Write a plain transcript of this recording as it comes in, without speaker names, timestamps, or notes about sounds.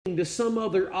to some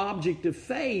other object of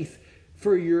faith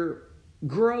for your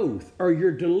growth or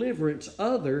your deliverance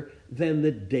other than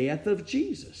the death of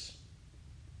Jesus.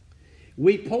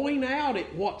 We point out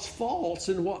at what's false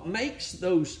and what makes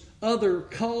those other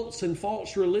cults and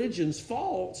false religions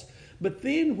false. But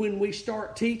then when we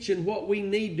start teaching what we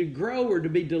need to grow or to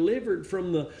be delivered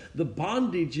from the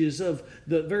bondages of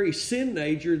the very sin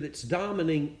nature that's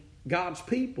dominating God's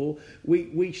people,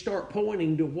 we start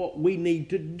pointing to what we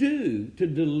need to do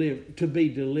to be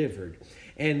delivered.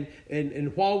 And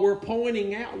while we're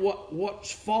pointing out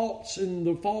what's false in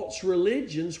the false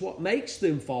religions, what makes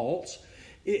them false,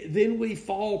 then we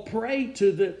fall prey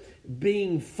to the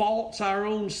being false our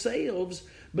own selves,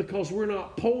 because we're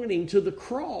not pointing to the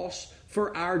cross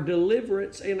for our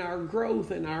deliverance and our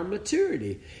growth and our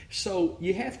maturity. So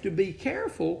you have to be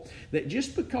careful that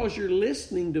just because you're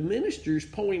listening to ministers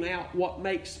point out what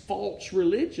makes false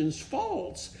religions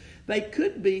false, they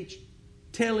could be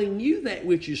telling you that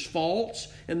which is false,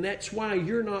 and that's why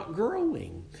you're not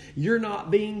growing. You're not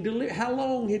being delivered. How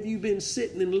long have you been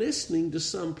sitting and listening to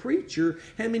some preacher?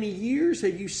 How many years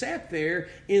have you sat there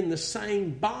in the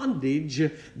same bondage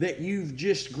that you've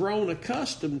just grown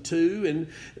accustomed to, and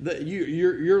that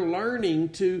you're learning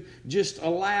to just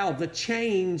allow the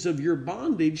chains of your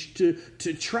bondage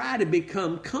to try to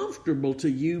become comfortable to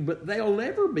you, but they'll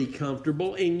never be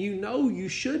comfortable, and you know you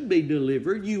should be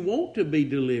delivered. You want to be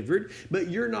delivered, but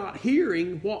you're not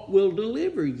hearing what will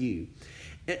deliver you.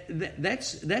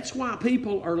 That's why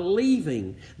people are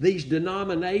leaving these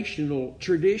denominational,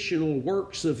 traditional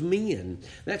works of men.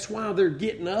 That's why they're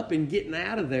getting up and getting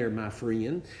out of there, my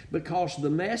friend, because the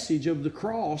message of the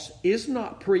cross is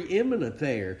not preeminent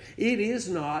there. It is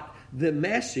not the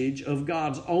message of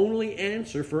God's only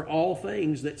answer for all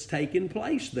things that's taken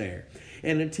place there.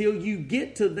 And until you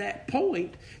get to that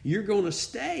point, you're going to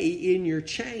stay in your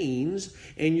chains,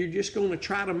 and you're just going to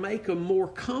try to make them more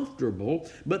comfortable,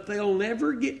 but they'll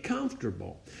never get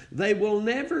comfortable. They will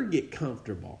never get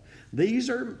comfortable.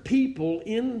 These are people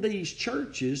in these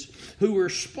churches who are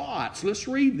spots. Let's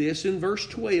read this in verse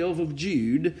 12 of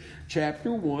Jude,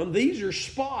 chapter 1. These are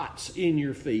spots in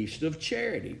your feast of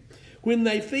charity, when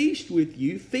they feast with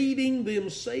you, feeding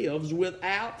themselves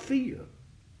without fear.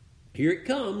 Here it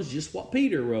comes, just what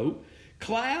Peter wrote.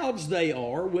 Clouds they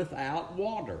are without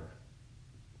water.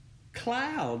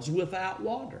 Clouds without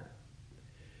water.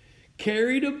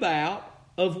 Carried about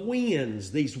of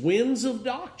winds, these winds of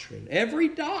doctrine. Every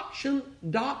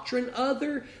doctrine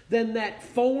other than that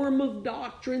form of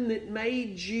doctrine that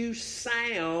made you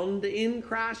sound in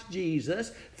Christ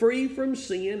Jesus, free from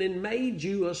sin, and made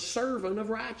you a servant of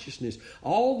righteousness.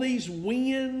 All these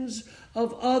winds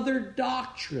of other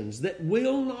doctrines that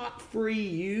will not free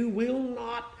you, will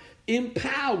not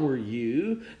empower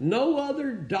you. No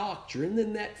other doctrine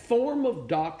than that form of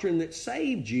doctrine that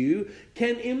saved you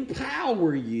can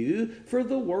empower you for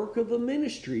the work of the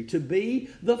ministry, to be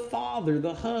the father,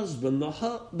 the husband,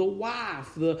 the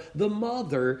wife, the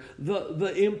mother,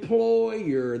 the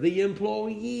employer, the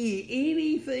employee,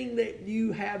 anything that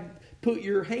you have put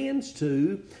your hands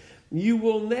to. You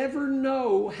will never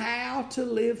know how to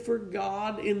live for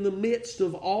God in the midst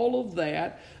of all of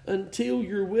that until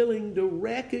you're willing to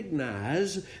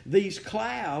recognize these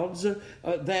clouds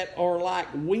that are like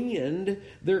wind.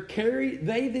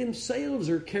 They themselves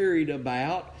are carried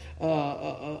about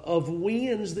of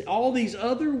winds, all these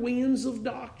other winds of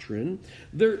doctrine.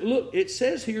 Look, it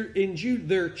says here in Jude,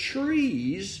 they're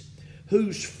trees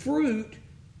whose fruit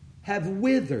have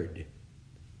withered.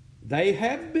 They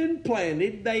have been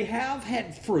planted, they have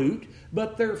had fruit,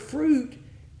 but their fruit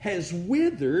has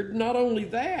withered. Not only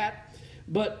that,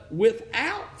 but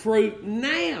without fruit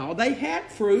now. They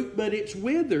had fruit, but it's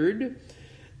withered.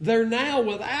 They're now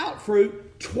without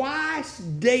fruit, twice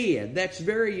dead. That's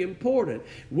very important.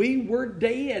 We were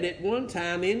dead at one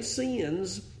time in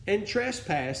sins and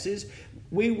trespasses.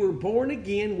 We were born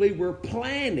again. We were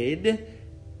planted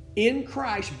in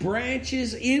Christ,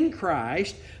 branches in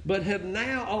Christ, but have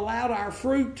now allowed our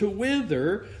fruit to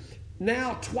wither.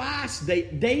 Now twice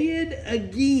dead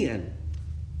again,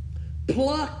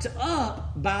 plucked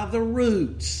up by the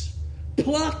roots.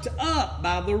 Plucked up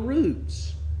by the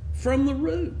roots. From the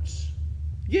roots.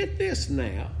 Get this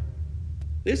now.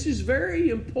 This is very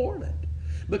important,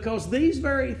 because these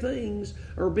very things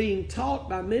are being taught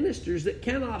by ministers that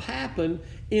cannot happen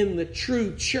in the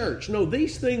true church. No,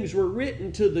 these things were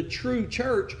written to the true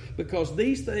church, because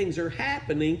these things are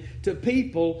happening to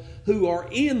people who are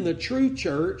in the true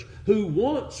church, who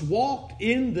once walked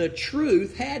in the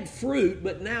truth, had fruit,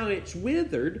 but now it's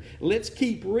withered. Let's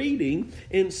keep reading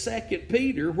in 2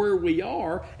 Peter where we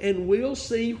are, and we'll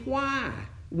see why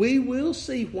We will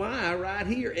see why right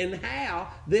here and how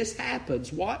this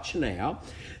happens. Watch now.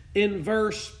 In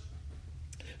verse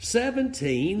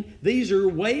 17, these are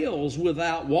whales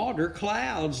without water,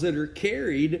 clouds that are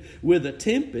carried with a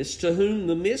tempest, to whom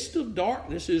the mist of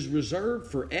darkness is reserved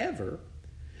forever.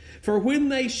 For when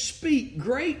they speak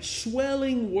great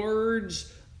swelling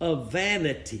words of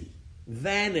vanity,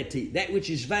 that which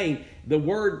is vain. The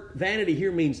word vanity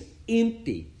here means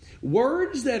empty.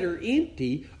 Words that are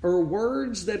empty are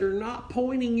words that are not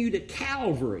pointing you to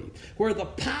Calvary, where the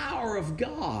power of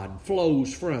God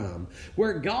flows from,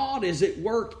 where God is at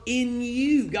work in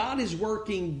you. God is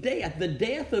working the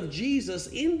death of Jesus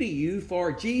into you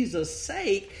for Jesus'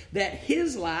 sake, that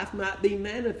His life might be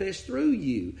manifest through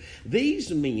you.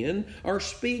 These men are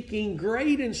speaking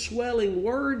great and swelling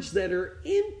words that are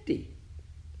empty.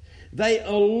 They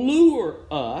allure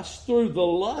us through the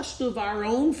lust of our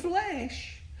own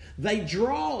flesh. They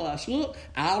draw us. Look,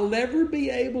 I'll never be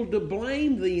able to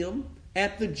blame them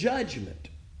at the judgment.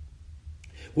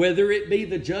 Whether it be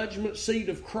the judgment seat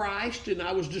of Christ and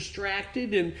I was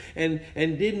distracted and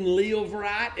didn't live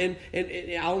right. And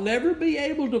I'll never be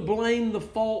able to blame the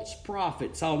false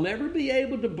prophets. I'll never be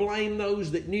able to blame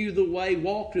those that knew the way,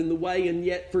 walked in the way, and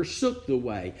yet forsook the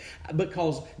way.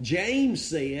 Because James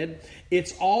said,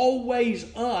 it's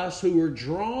always us who are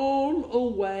drawn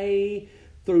away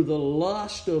through the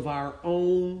lust of our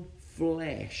own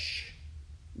flesh.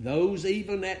 Those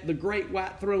even at the great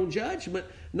white throne judgment,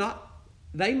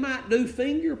 they might do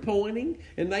finger pointing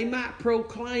and they might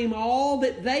proclaim all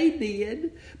that they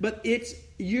did, but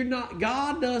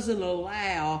God doesn't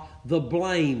allow the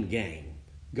blame game.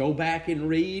 Go back and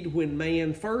read when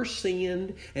man first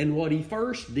sinned and what he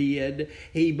first did.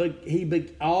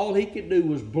 All he could do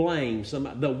was blame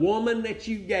somebody. The woman that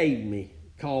you gave me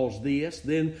caused this.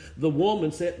 Then the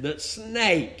woman said, the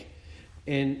snake.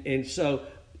 And so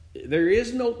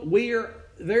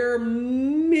there are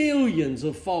millions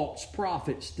of false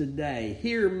prophets today.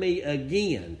 Hear me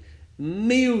again.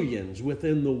 Millions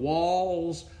within the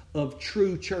walls of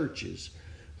true churches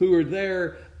who are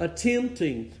there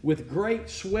attempting with great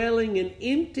swelling and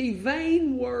empty,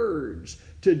 vain words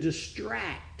to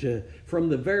distract from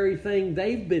the very thing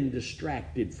they've been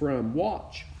distracted from.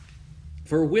 Watch.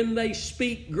 For when they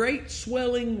speak great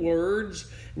swelling words,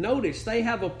 notice they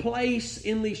have a place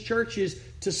in these churches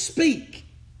to speak.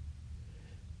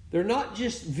 They're not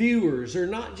just viewers. They're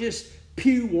not just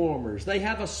pew warmers. They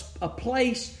have a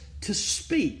place to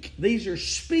speak. These are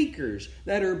speakers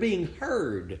that are being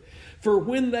heard. For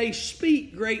when they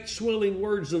speak great swelling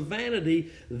words of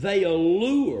vanity, they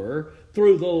allure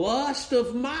through the lust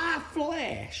of my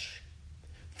flesh,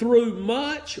 through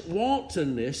much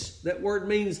wantonness. That word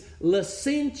means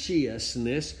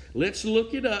licentiousness. Let's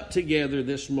look it up together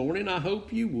this morning. I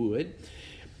hope you would.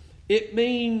 It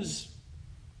means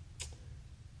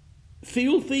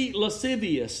filthy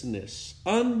lasciviousness,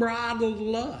 unbridled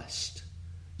lust,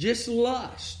 just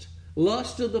lust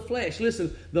of the flesh.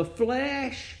 Listen, the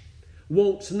flesh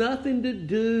wants nothing to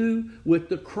do with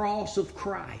the cross of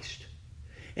Christ.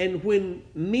 And when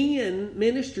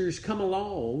ministers come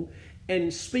along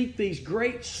and speak these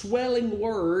great swelling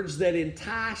words that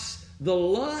entice the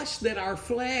lust that our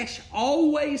flesh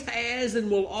always has and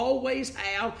will always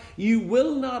have, you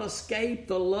will not escape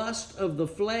the lust of the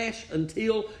flesh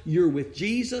until you're with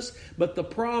Jesus. But the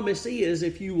promise is,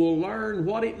 if you will learn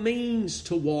what it means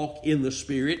to walk in the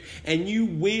Spirit, and you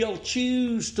will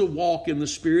choose to walk in the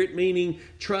Spirit, meaning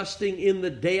trusting in the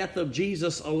death of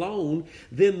Jesus alone,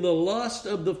 then the lust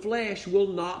of the flesh will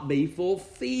not be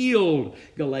fulfilled.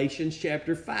 Galatians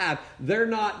chapter 5. They're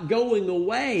not going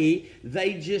away.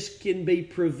 They just can be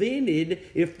prevented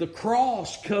if the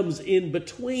cross comes in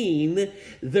between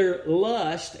their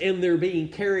lust and they're being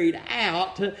carried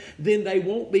out. Then they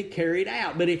won't be carried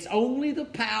out. But it's only the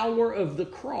power of the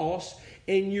cross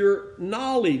and your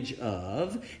knowledge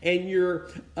of and your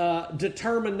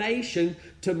determination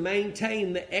to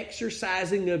maintain the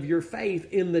exercising of your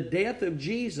faith in the death of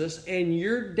Jesus and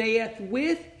your death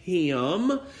with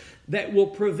Him that will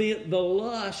prevent the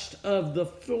lust of the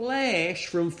flesh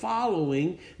from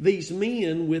following these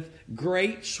men with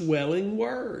great swelling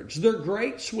words. They're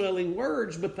great swelling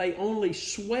words, but they only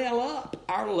swell up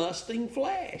our lusting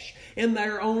flesh. And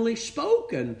they're only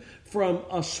spoken from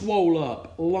a swole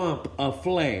up lump of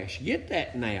flesh. Get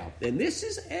that now. And this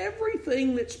is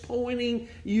everything that's pointing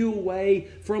you away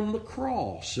from the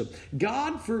cross.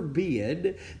 God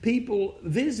forbid people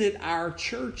visit our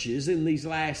churches in these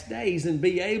last days and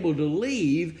be able to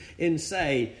leave and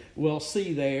say, well,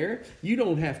 see there, you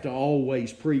don't have to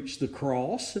always preach the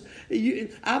cross.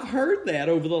 I've heard that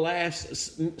over the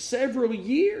last several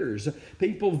years.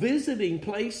 People visiting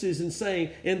places and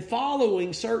saying, and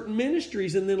following certain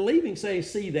ministries and then leaving saying,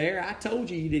 see there, I told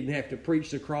you didn't have to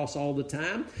preach the cross all the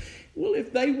time. Well,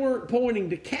 if they weren't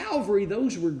pointing to Calvary,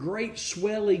 those were great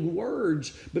swelling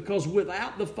words, because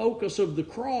without the focus of the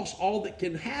cross, all that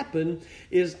can happen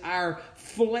is our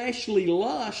fleshly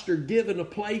lust are given a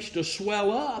place to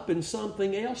swell up and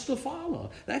something else to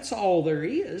follow. That's all there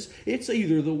is. It's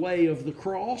either the way of the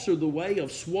cross or the way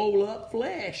of swole up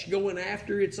flesh going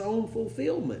after its own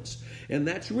fulfillments. And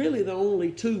that's really the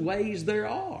only two ways there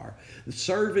are.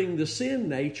 Serving the sin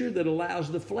nature that allows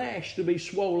the flesh to be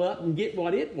swole up and get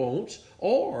what it wants,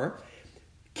 or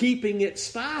keeping it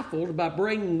stifled by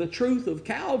bringing the truth of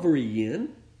Calvary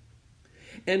in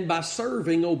and by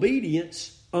serving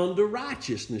obedience unto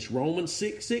righteousness. Romans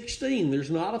 6:16.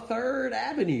 There's not a third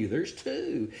avenue. There's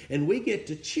two. And we get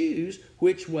to choose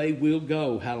which way we'll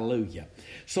go. Hallelujah.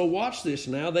 So watch this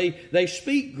now. They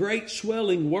speak great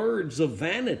swelling words of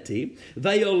vanity.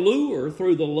 They allure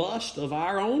through the lust of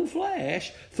our own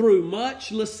flesh, through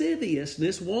much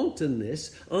lasciviousness,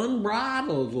 wantonness,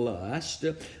 unbridled lust,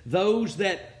 those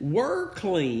that were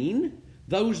clean,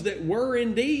 those that were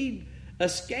indeed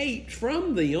escaped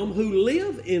from them who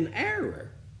live in error.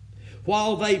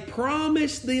 While they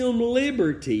promise them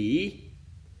liberty,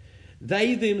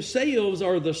 they themselves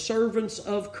are the servants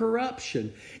of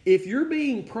corruption. If you're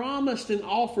being promised and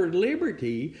offered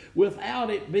liberty without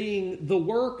it being the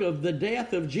work of the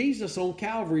death of Jesus on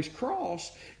Calvary's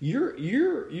cross,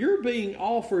 you're being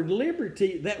offered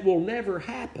liberty that will never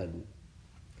happen.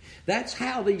 That's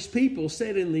how these people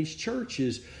sit in these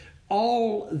churches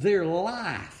all their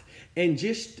life, and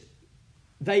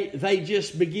they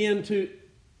just begin to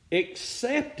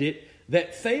accept it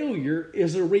that failure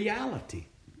is a reality.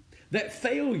 That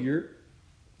failure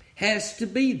has to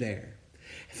be there.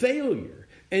 Failure.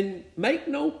 And make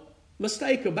no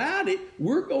mistake about it,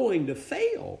 we're going to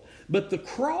fail. But the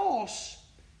cross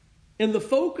and the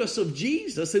focus of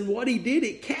Jesus and what He did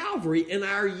at Calvary and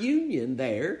our union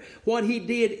there, what He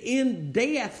did in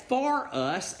death for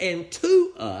us and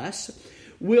to us,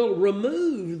 will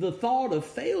remove the thought of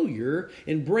failure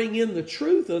and bring in the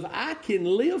truth of I can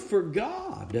live for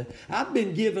God. I've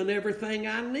been given everything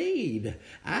I need.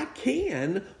 I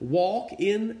can walk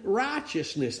in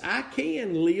righteousness. I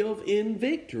can live in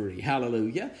victory.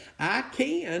 Hallelujah. I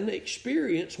can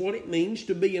experience what it means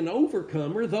to be an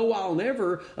overcomer. Though I'll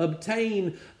never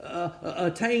attain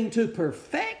to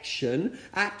perfection,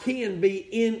 I can be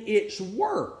in its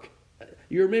work.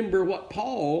 You remember what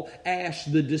Paul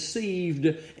asked the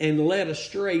deceived and led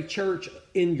astray church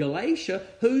in Galatia,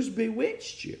 who's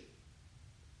bewitched you?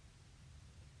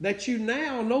 That you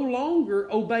now no longer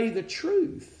obey the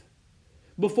truth,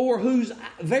 before whose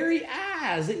very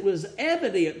eyes it was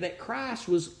evident that Christ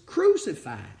was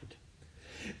crucified.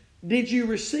 Did you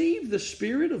receive the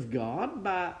Spirit of God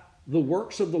by the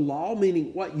works of the law,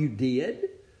 meaning what you did,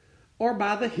 or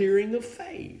by the hearing of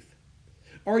faith?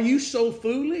 Are you so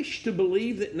foolish to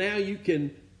believe that now you can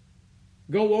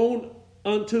go on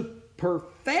unto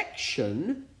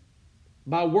perfection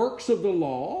by works of the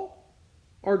law?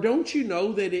 Or don't you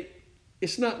know that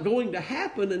it's not going to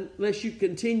happen unless you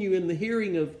continue in the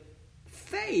hearing of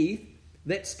faith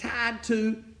that's tied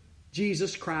to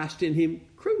Jesus Christ and Him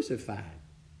crucified?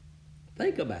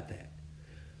 Think about that.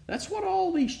 That's what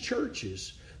all these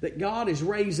churches that God is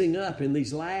raising up in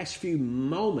these last few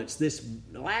moments, this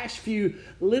last few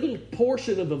little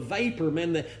portion of a vapor,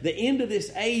 man, the end of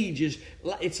this age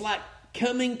it's like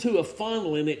coming to a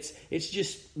funnel, and it's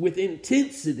just with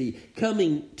intensity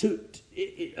coming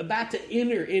about to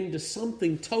enter into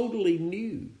something totally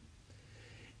new.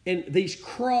 And these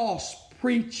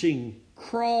cross-preaching,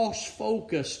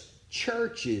 cross-focused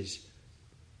churches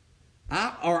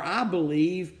I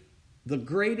believe the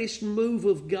greatest move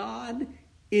of God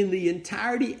in the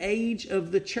entirety age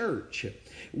of the church.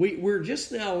 We're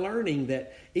just now learning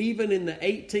that even in the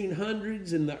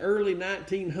 1800s and the early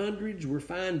 1900s, we're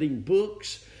finding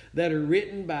books that are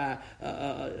written by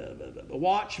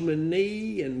Watchman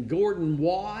Nee and Gordon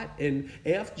Watt and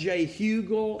F.J.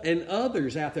 Hugel and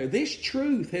others out there. This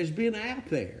truth has been out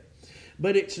there.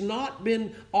 but it's not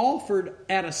been offered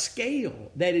at a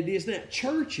scale that it is now.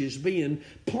 Churches being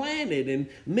planted and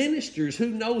ministers who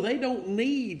know they don't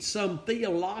need some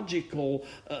theological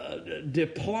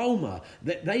diploma,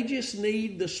 that they just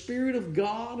need the Spirit of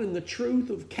God and the truth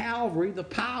of Calvary, the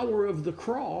power of the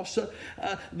cross,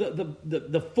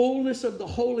 the fullness of the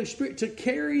Holy Spirit to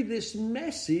carry this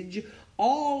message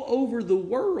all over the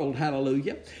world,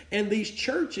 hallelujah. And these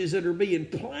churches that are being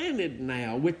planted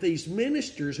now with these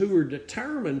ministers who are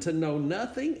determined to know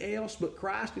nothing else but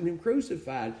Christ and Him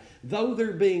crucified, though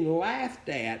they're being laughed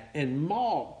at and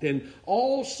mocked and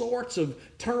all sorts of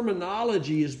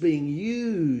terminology is being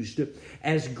used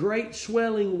as great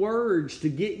swelling words to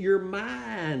get your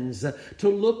minds to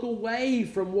look away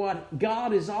from what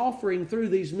God is offering through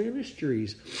these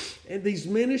ministries. And these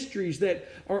ministries that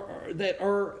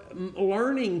are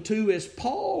learning to, as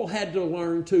Paul had to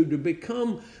learn to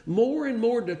become more and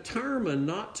more determined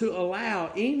not to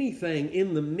allow anything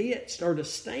in the midst or to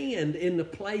stand in the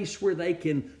place where they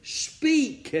can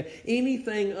speak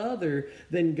anything other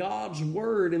than God's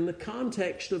Word in the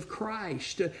context of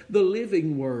Christ, the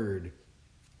living Word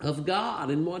of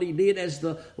God and what He did as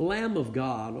the Lamb of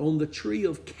God on the tree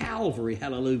of Calvary.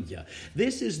 Hallelujah.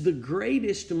 This is the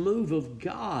greatest move of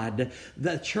God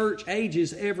the church age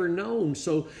has ever known.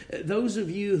 So those of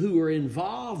you who are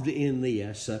involved in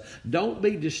this, don't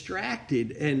be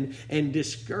distracted and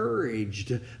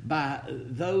discouraged by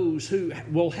those who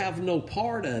will have no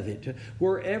part of it.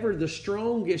 Wherever the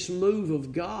strongest move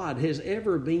of God has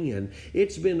ever been,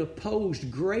 it's been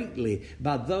opposed greatly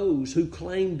by those who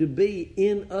claim to be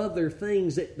in other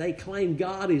things that they claim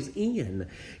God is in.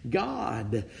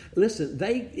 God, listen,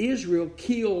 Israel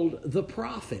killed the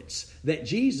prophets that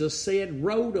Jesus said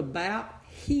wrote about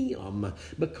Him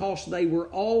because they were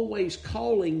always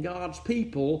calling God's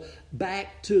people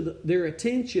back to their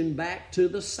attention back to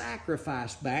the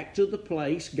sacrifice, back to the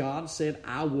place God said,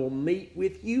 I will meet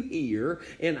with you here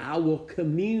and I will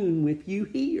commune with you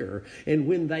here. And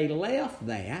when they left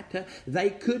that, they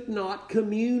could not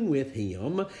commune with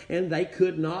Him and they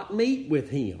could not meet with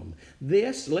Him.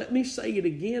 This, let me say it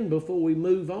again before we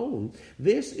move on,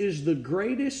 this is the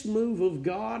greatest move of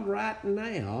God right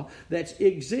now that's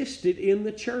existed in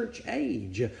the church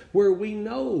age, where we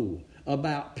know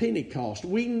about Pentecost.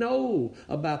 We know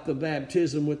about the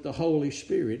baptism with the Holy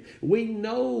Spirit. We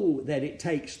know that it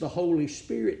takes the Holy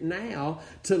Spirit now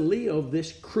to live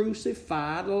this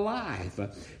crucified life.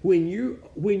 When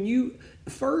you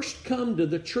first come to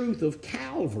the truth of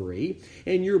Calvary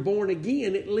and you're born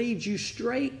again, it leads you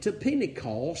straight to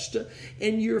Pentecost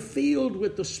and you're filled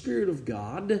with the Spirit of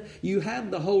God. You have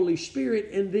the Holy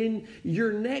Spirit, and then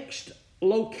your next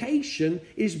location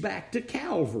is back to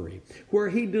Calvary, where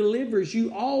He delivers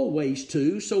you always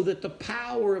to, so that the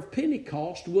power of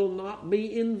Pentecost will not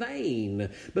be in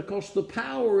vain, because the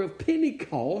power of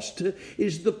Pentecost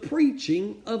is the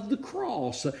preaching of the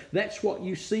cross. That's what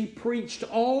you see preached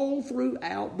all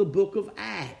throughout the book of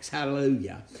Acts.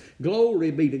 Hallelujah. Glory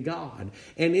be to God.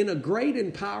 And in a great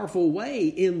and powerful way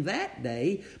in that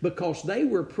day, because they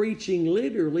were preaching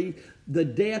literally the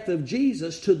death of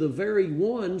Jesus to the very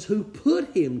ones who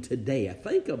put Him to death.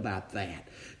 Think about that.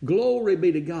 Glory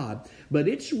be to God. But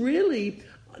it's really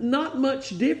not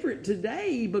much different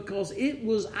today, because it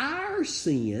was our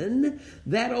sin,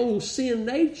 that old sin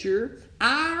nature,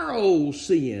 our old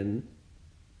sin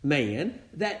man,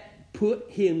 that put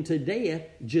Him to death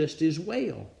just as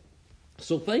well.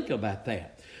 So think about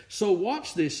that. So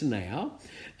watch this now.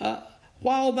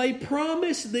 While they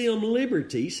promised them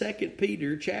liberty, 2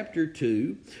 Peter chapter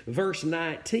 2, verse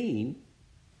 19,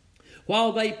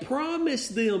 while they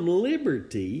promised them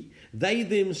liberty, they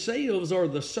themselves are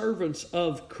the servants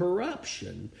of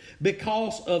corruption,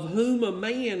 because of whom a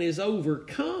man is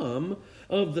overcome,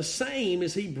 of the same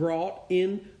is he brought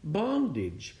in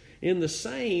bondage. In the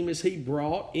same is he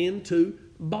brought into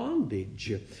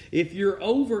bondage. If you're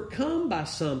overcome by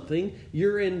something,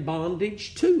 you're in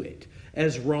bondage to it,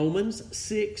 as Romans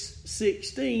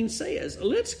 6:16 says.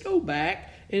 Let's go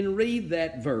back and read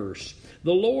that verse.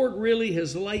 The Lord really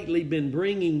has lately been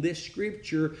bringing this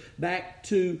scripture back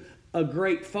to a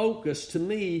great focus to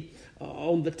me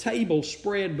on the table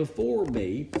spread before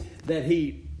me, that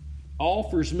He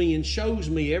offers me and shows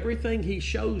me everything He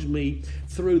shows me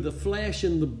through the flesh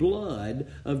and the blood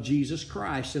of Jesus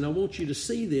Christ. And I want you to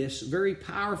see this very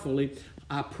powerfully.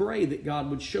 I pray that God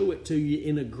would show it to you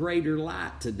in a greater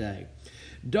light today.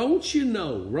 Don't you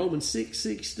know, Romans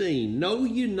 6:16, know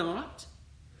you not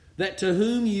that to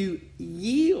whom you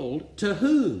yield, to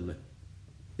whom?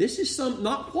 This is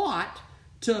not what,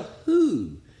 to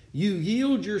who you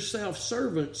yield yourself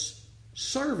servants.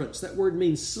 That word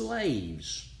means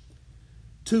slaves.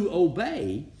 to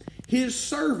obey, His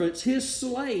servants, His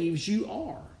slaves you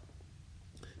are,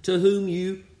 to whom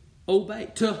you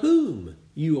obey. To whom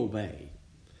you obey.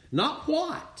 Not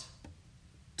what.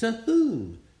 To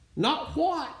whom. Not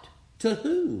what. To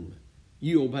whom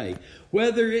you obey.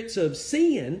 Whether it's of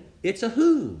sin, it's a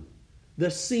whom.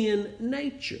 The sin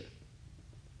nature.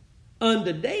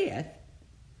 Unto death.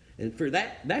 And for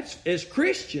that's as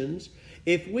Christians,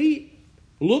 if we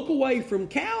look away from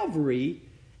Calvary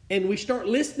and we start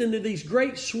listening to these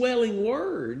great swelling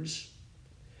words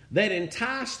that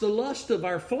entice the lust of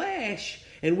our flesh,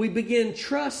 and we begin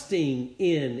trusting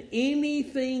in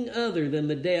anything other than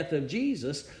the death of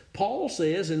Jesus, Paul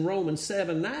says in Romans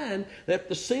 7:9 that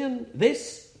the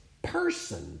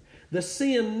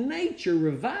sin nature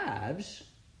revives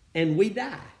and we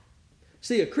die.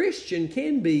 See, a Christian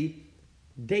can be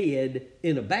dead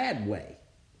in a bad way.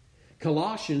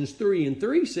 Colossians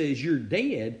 3:3 says you're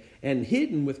dead and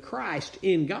hidden with Christ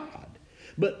in God.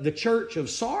 But the church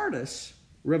of Sardis,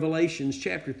 Revelations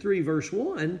chapter 3 verse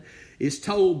 1, is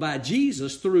told by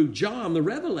Jesus through John the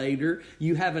Revelator,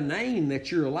 you have a name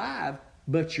that you're alive,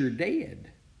 but you're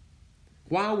dead.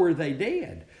 Why were they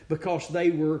dead? Because they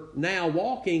were now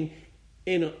walking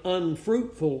in an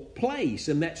unfruitful place.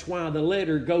 And that's why the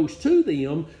letter goes to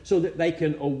them, so that they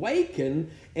can awaken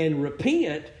and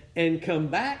repent and come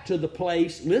back to the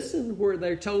place, listen, where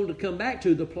they're told to come back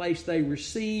to, the place they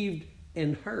received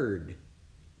and heard.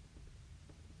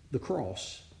 The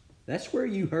cross. That's where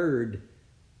you heard.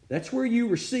 That's where you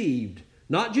received.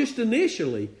 Not just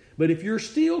initially, but if you're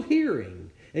still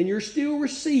hearing and you're still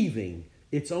receiving,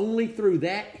 it's only through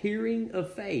that hearing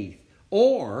of faith.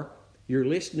 Or you're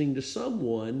listening to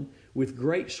someone with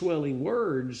great swelling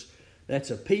words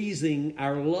that's appeasing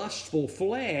our lustful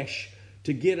flesh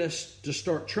to get us to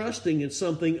start trusting in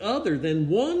something other than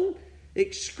one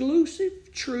exclusive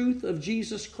truth of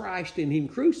Jesus Christ and Him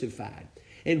crucified.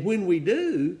 And when we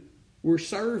do, we're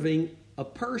serving a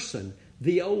person,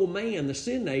 the old man, the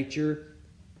sin nature,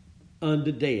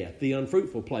 unto death, the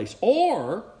unfruitful place.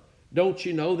 Or, don't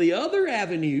you know, the other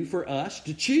avenue for us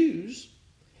to choose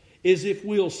is if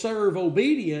we'll serve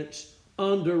obedience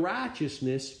unto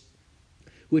righteousness,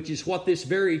 which is what this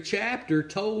very chapter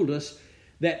told us.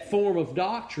 That form of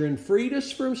doctrine freed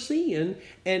us from sin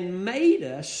and made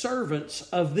us servants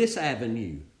of this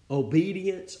avenue,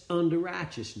 obedience unto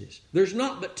righteousness. There's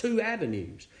not but two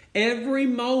avenues. Every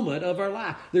moment of our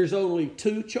life, there's only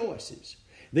two choices.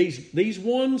 These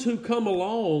ones who come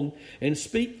along and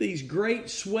speak these great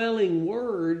swelling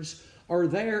words are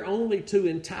there only to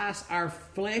entice our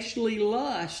fleshly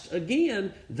lust,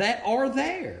 again, that are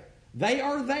there. They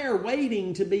are there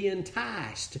waiting to be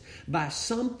enticed by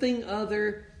something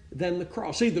other than the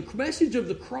cross. See, the message of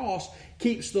the cross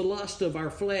keeps the lust of our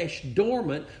flesh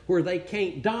dormant, where they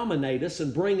can't dominate us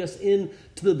and bring us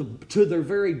to their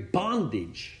very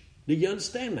bondage. Do you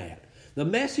understand that? The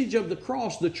message of the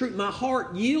cross, the truth, my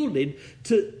heart yielded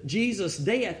to Jesus'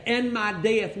 death and my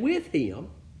death with Him.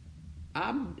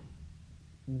 I'm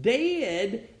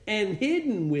dead and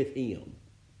hidden with Him.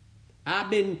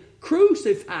 I've been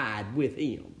crucified with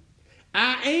Him.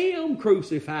 I am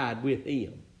crucified with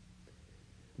Him.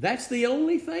 That's the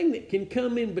only thing that can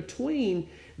come in between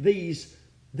these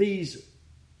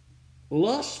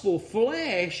lustful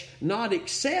flesh not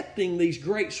accepting these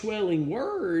great swelling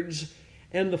words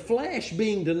and the flesh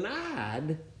being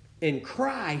denied and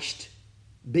Christ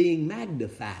being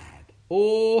magnified.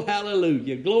 Oh,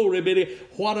 hallelujah. Glory be to God.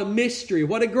 What a mystery.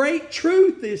 What a great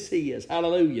truth this is.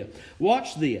 Hallelujah.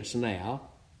 Watch this now.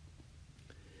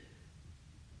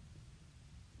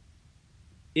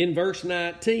 In verse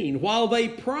 19, while they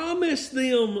promise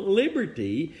them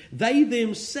liberty, they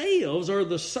themselves are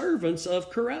the servants of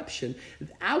corruption.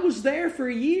 I was there for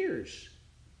years.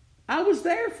 I was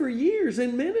there for years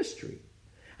in ministry.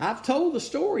 I've told the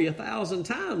story 1,000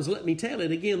 times. Let me tell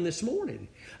it again this morning.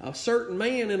 A certain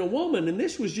man and a woman, and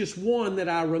this was just one that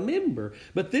I remember.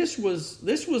 But this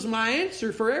was my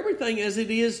answer for everything, as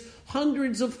it is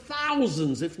hundreds of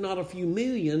thousands, if not a few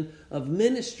million, of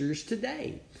ministers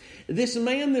today. This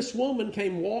man, this woman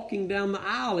came walking down the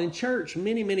aisle in church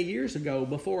many, many years ago,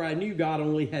 before I knew God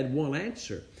only had one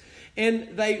answer.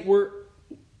 And they were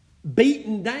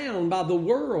beaten down by the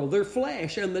world, their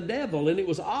flesh, and the devil, and it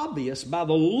was obvious by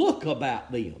the look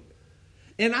about them.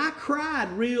 And I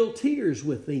cried real tears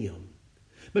with them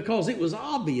because it was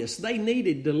obvious they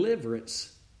needed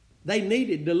deliverance. They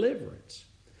needed deliverance.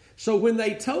 So when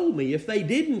they told me if they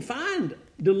didn't find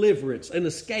deliverance and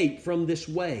escape from this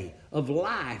way of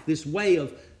life, this way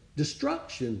of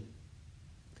destruction,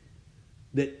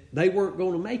 that they weren't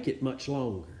going to make it much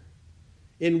longer.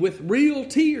 And with real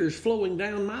tears flowing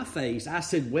down my face, I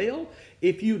said, well,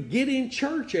 if you'd get in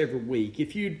church every week,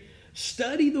 if you'd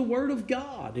study the Word of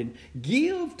God and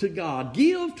give to God,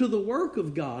 give to the work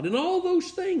of God, and all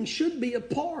those things should be a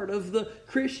part of the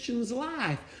Christian's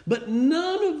life. But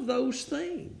none of those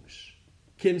things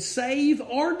can save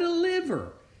or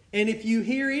deliver. And if you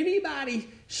hear anybody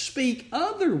speak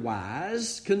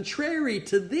otherwise, contrary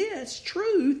to this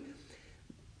truth,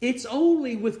 it's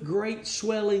only with great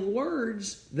swelling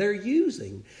words they're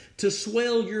using to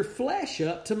swell your flesh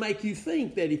up to make you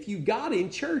think that if you got in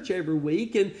church every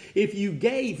week and if you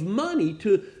gave money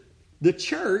to the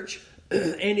church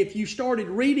and if you started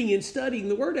reading and studying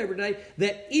the Word every day,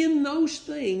 that in those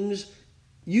things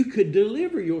you could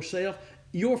deliver yourself,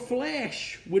 your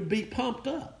flesh would be pumped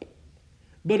up.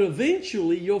 But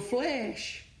eventually your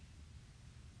flesh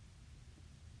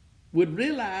would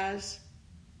realize,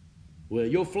 well,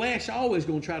 your flesh always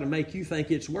going to try to make you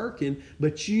think it's working,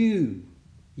 but you,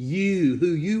 who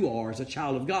you are as a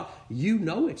child of God, you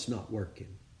know it's not working.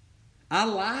 I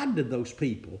lied to those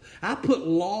people. I put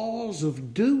laws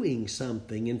of doing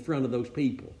something in front of those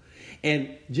people.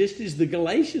 And just as the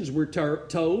Galatians were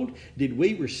told, did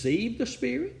we receive the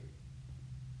Spirit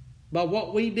by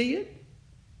what we did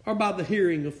or by the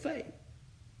hearing of faith?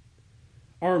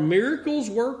 Are miracles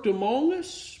worked among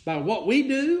us by what we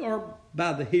do or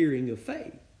by the hearing of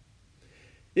faith?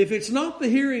 If it's not the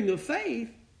hearing of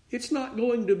faith, it's not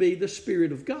going to be the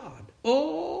Spirit of God.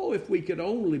 Oh, if we could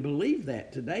only believe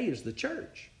that today as the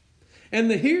church. And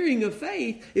the hearing of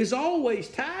faith is always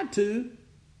tied to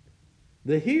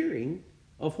the hearing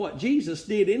of what Jesus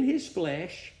did in His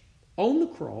flesh on the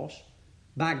cross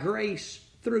by grace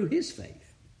through His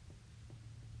faith.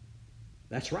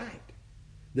 That's right.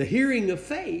 The hearing of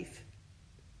faith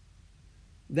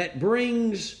that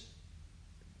brings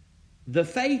the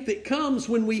faith that comes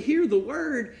when we hear the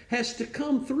Word has to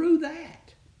come through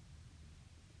that.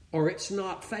 Or it's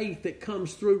not faith that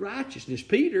comes through righteousness.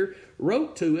 Peter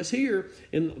wrote to us here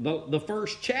in the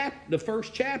first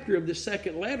chapter of this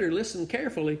second letter. Listen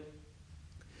carefully.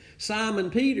 Simon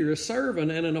Peter, a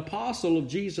servant and an apostle of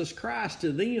Jesus Christ,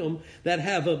 to them that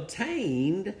have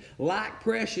obtained like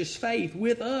precious faith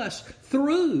with us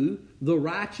through the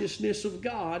righteousness of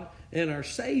God and our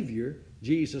Savior,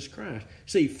 Jesus Christ.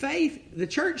 See, faith, the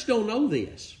church don't know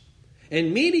this.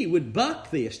 And many would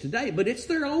buck this today, but it's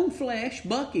their own flesh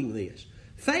bucking this.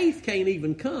 Faith can't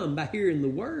even come by hearing the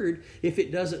Word if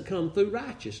it doesn't come through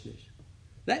righteousness.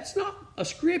 That's not a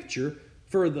scripture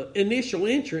for the initial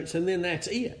entrance and then that's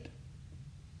it.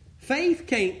 Faith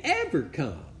can't ever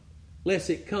come unless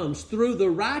it comes through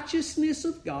the righteousness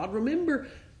of God. Remember,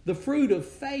 the fruit of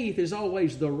faith is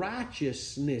always the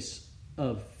righteousness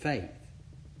of faith.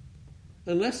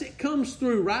 Unless it comes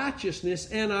through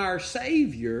righteousness and our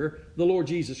Savior, the Lord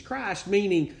Jesus Christ,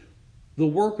 meaning the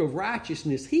work of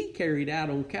righteousness He carried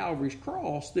out on Calvary's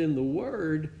cross, then the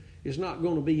Word is not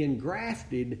going to be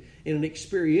engrafted in an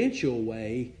experiential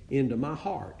way into my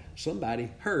heart.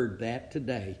 Somebody heard that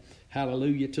today.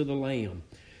 Hallelujah to the Lamb.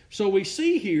 So we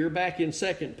see here back in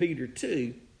 2 Peter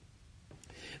 2,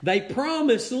 they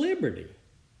promise liberty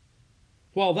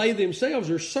while they themselves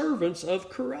are servants of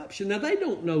corruption. Now they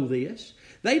don't know this.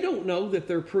 They don't know that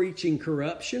they're preaching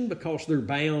corruption because they're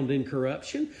bound in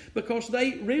corruption, because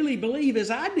they really believe,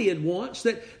 as I did once,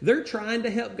 that they're trying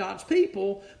to help God's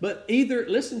people, but either,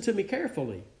 listen to me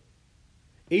carefully,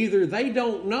 either they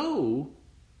don't know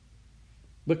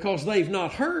because they've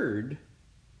not heard,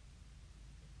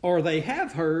 or they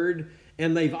have heard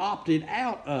and they've opted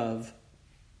out of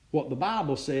what the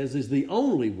Bible says is the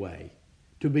only way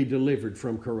to be delivered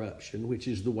from corruption, which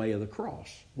is the way of the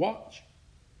cross. Watch.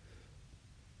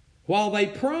 While they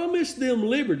promise them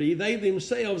liberty, they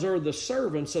themselves are the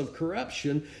servants of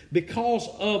corruption, because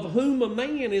of whom a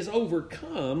man is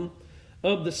overcome,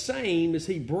 of the same is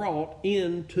he brought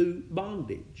into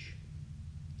bondage.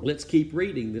 Let's keep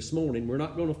reading this morning. We're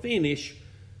not going to finish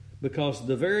because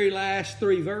the very last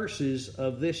 3 verses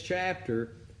of this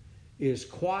chapter is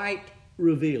quite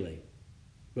revealing.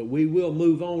 But we will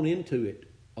move on into it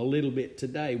a little bit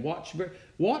today.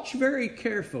 Watch very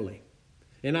carefully.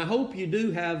 And I hope you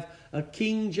do have a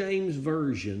King James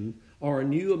Version or a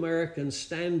New American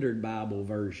Standard Bible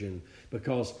version,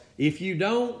 because if you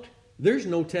don't, there's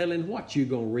no telling what you're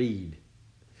going to read.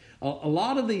 A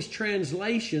lot of these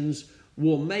translations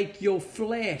will make your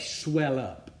flesh swell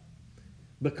up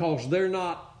because they're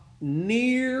not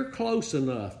near close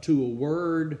enough to a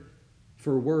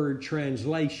word-for-word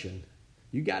translation.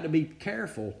 You got to be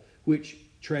careful which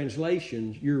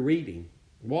translations you're reading.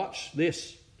 Watch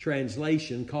this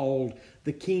translation called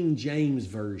the King James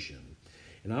Version.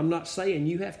 And I'm not saying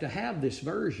you have to have this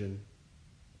version,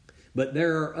 But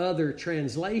there are other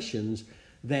translations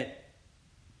that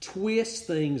twist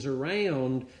things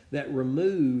around that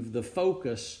remove the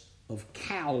focus of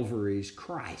Calvary's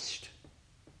Christ.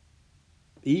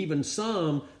 Even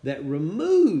some that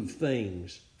remove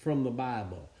things from the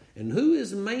Bible. And who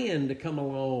is man to come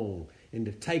along and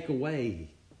to take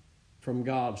away from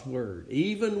God's Word?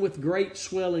 Even with great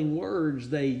swelling words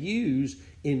they use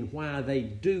in why they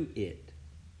do it.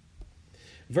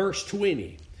 Verse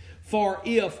 20. For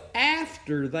if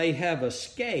after they have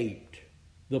escaped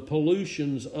the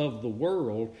pollutions of the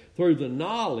world through the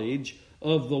knowledge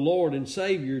of the Lord and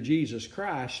Savior Jesus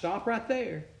Christ, stop right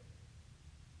there.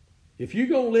 If you're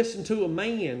going to listen to a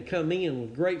man come in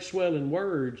with great swelling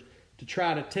words to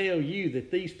try to tell you that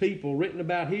these people written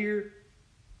about here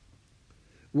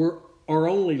are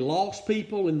only lost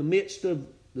people in the midst of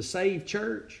the saved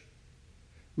church,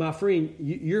 my friend,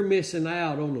 you're missing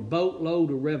out on a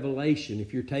boatload of revelation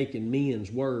if you're taking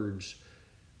men's words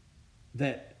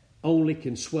that only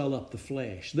can swell up the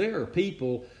flesh. There are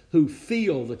people who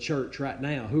feel the church right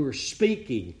now, who are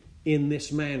speaking in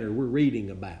this manner we're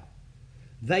reading about.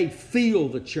 They feel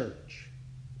the church.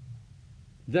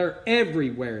 They're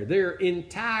everywhere. There are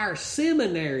entire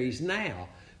seminaries now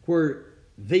where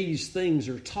these things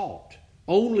are taught.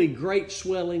 Only great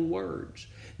swelling words.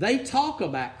 They talk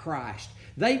about Christ.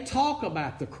 They talk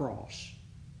about the cross.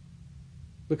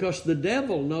 Because the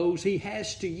devil knows he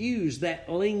has to use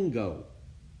that lingo.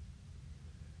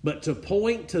 But to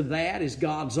point to that as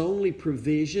God's only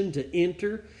provision to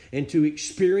enter and to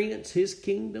experience His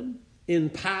kingdom in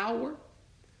power,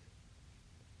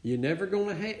 you're never going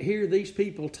to hear these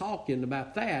people talking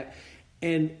about that.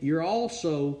 And you're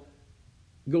also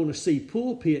going to see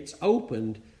pulpits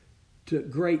opened to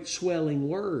great swelling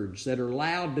words that are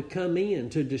allowed to come in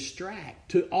to distract,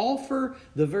 to offer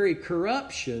the very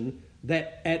corruption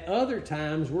that at other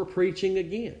times we're preaching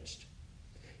against.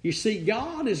 You see,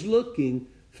 God is looking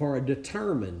for a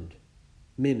determined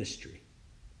ministry.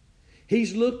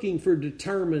 He's looking for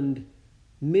determined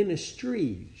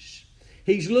ministries.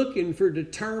 He's looking for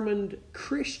determined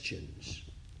Christians.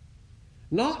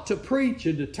 Not to preach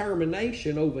a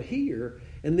determination over here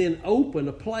and then open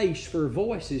a place for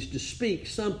voices to speak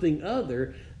something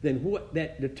other than what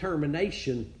that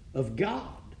determination of God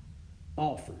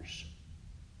offers.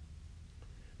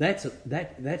 That's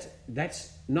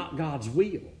not God's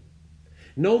will.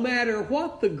 No matter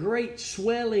what the great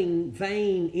swelling,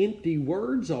 vain, empty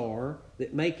words are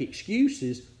that make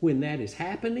excuses when that is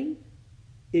happening,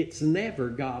 it's never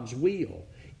God's will.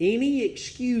 Any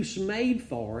excuse made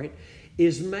for it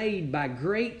is made by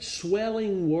great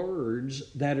swelling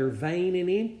words that are vain and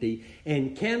empty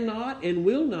and cannot and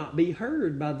will not be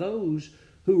heard by those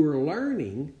who are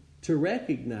learning to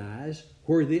recognize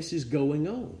where this is going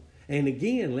on. And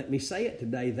again, let me say it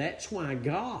today, that's why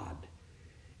God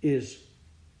is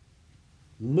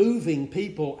moving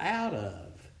people out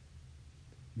of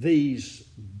these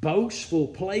boastful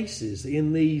places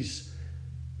in these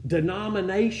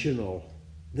denominational,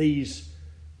 these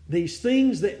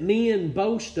things that men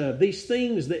boast of, these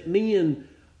things that men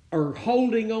are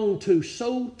holding on to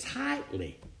so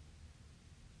tightly,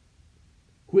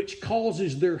 which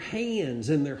causes their hands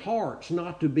and their hearts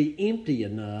not to be empty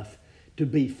enough to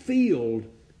be filled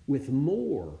with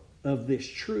more of this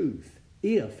truth,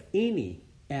 if any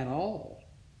at all.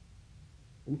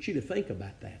 I want you to think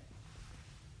about that.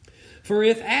 For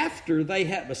if after they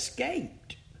have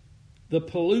escaped the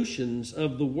pollutions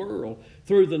of the world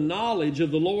through the knowledge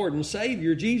of the Lord and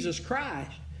Savior Jesus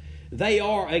Christ, they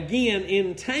are again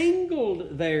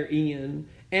entangled therein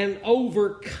and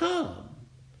overcome,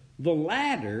 the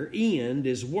latter end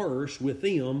is worse with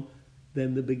them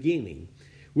than the beginning.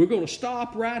 We're going to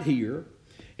stop right here,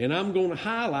 and I'm going to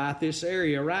highlight this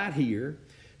area right here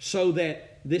so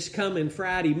that this coming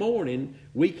Friday morning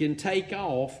we can take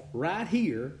off right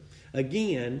here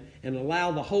again and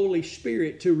allow the Holy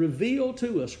Spirit to reveal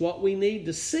to us what we need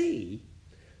to see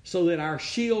so that our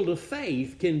shield of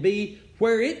faith can be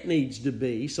where it needs to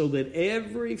be, so that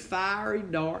every fiery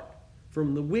dart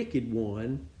from the wicked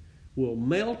one will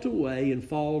melt away and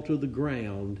fall to the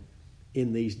ground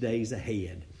in these days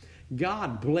ahead.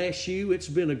 God bless you. It's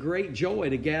been a great joy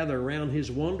to gather around His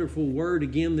wonderful Word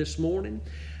again this morning.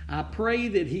 I pray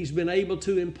that He's been able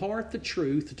to impart the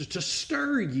truth, to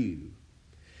stir you,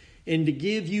 and to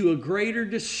give you a greater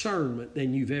discernment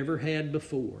than you've ever had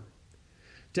before,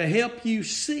 to help you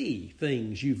see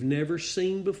things you've never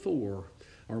seen before,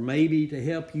 or maybe to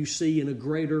help you see in a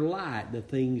greater light the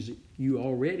things you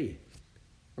already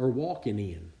are walking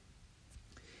in.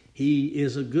 He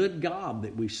is a good God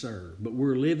that we serve, but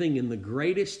we're living in the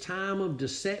greatest time of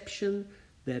deception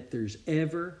that there's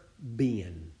ever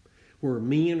been. where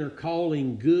men are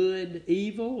calling good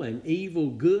evil and evil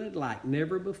good like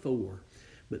never before.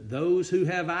 But those who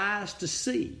have eyes to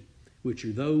see, which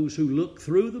are those who look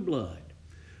through the blood,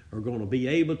 are going to be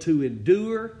able to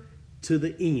endure to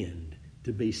the end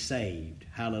to be saved.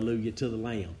 Hallelujah to the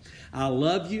Lamb. I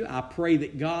love you. I pray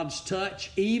that God's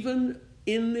touch, even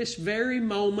in this very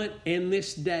moment and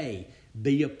this day,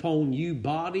 be upon you,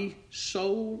 body,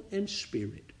 soul, and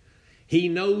spirit. He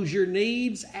knows your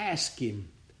needs. Ask Him.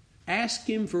 Ask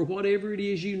Him for whatever it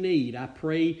is you need. I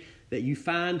pray that you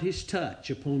find His touch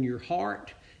upon your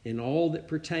heart and all that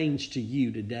pertains to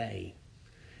you today.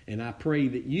 And I pray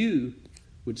that you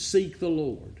would seek the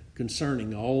Lord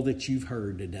concerning all that you've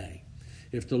heard today.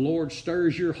 If the Lord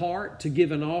stirs your heart to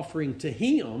give an offering to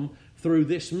Him through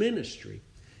this ministry,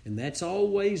 and that's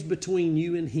always between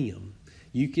you and Him,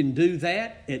 you can do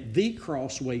that at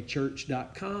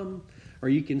thecrosswaychurch.com, or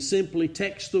you can simply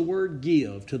text the word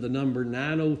give to the number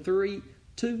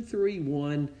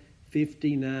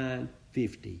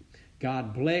 903-231-5950.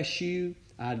 God bless you.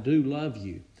 I do love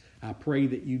you. I pray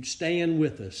that you'd stand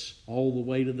with us all the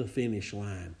way to the finish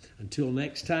line. Until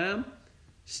next time,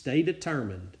 stay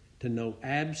determined to know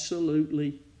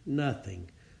absolutely nothing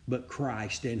but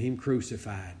Christ and Him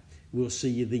crucified. We'll see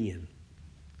you then.